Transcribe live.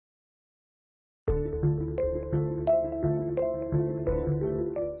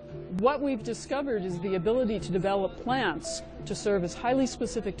What we've discovered is the ability to develop plants to serve as highly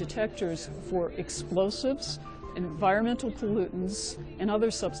specific detectors for explosives, environmental pollutants, and other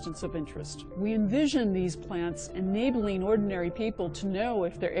substances of interest. We envision these plants enabling ordinary people to know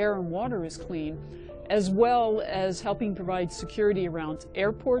if their air and water is clean, as well as helping provide security around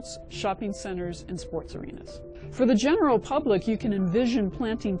airports, shopping centers, and sports arenas. For the general public, you can envision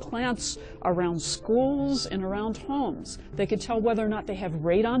planting plants around schools and around homes. They could tell whether or not they have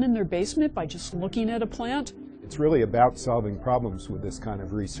radon in their basement by just looking at a plant. It's really about solving problems with this kind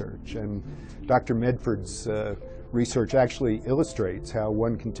of research, and Dr. Medford's research actually illustrates how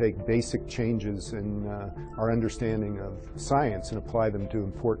one can take basic changes in our understanding of science and apply them to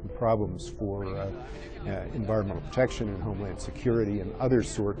important problems for environmental protection and homeland security and other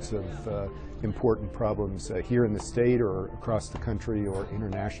sorts of important problems here in the state or across the country or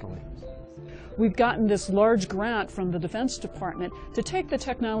internationally. We've gotten this large grant from the Defense Department to take the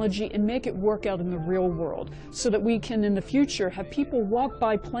technology and make it work out in the real world so that we can, in the future, have people walk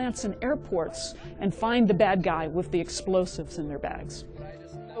by plants in airports and find the bad guy with the explosives in their bags.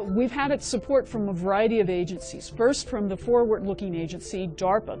 We've had its support from a variety of agencies. First, from the forward-looking agency,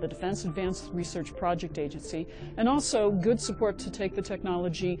 DARPA, the Defense Advanced Research Project Agency, and also good support to take the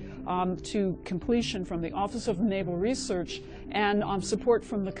technology to completion from the Office of Naval Research, and support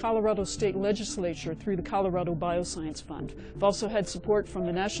from the Colorado State Legislature through the Colorado Bioscience Fund. We've also had support from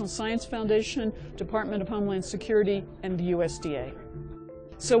the National Science Foundation, Department of Homeland Security, and the USDA.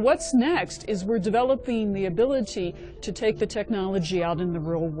 So what's next is we're developing the ability to take the technology out in the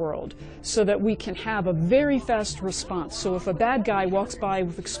real world so that we can have a very fast response. So if a bad guy walks by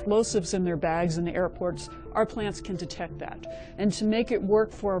with explosives in their bags in the airports, our plants can detect that. And to make it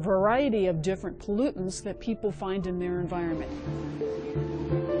work for a variety of different pollutants that people find in their environment.